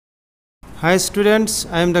Hi students,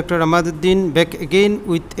 I am Dr. Amaduddin back again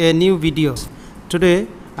with a new video. Today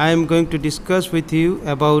I am going to discuss with you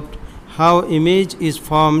about how image is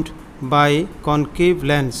formed by concave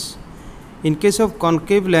lens. In case of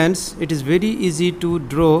concave lens, it is very easy to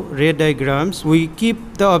draw ray diagrams. We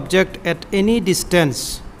keep the object at any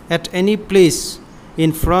distance, at any place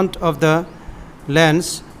in front of the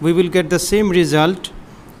lens, we will get the same result.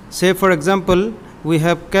 Say for example, we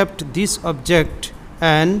have kept this object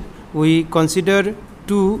and we consider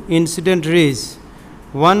two incident rays.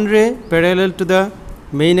 One ray parallel to the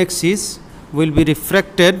main axis will be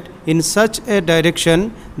refracted in such a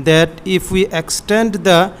direction that if we extend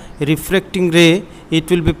the refracting ray, it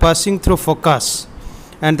will be passing through focus,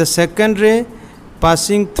 and the second ray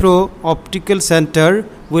passing through optical center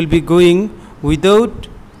will be going without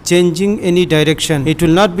changing any direction. It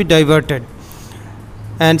will not be diverted.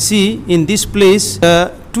 And see, in this place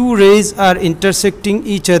the two rays are intersecting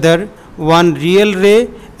each other, one real ray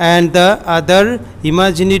and the other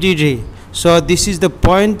imaginary ray. So this is the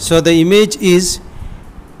point. So the image is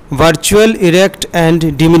virtual, erect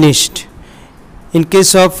and diminished. In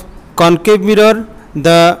case of concave mirror,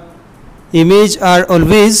 the image are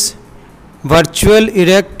always virtual,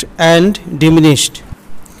 erect and diminished.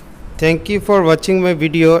 Thank you for watching my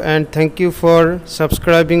video and thank you for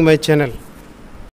subscribing my channel.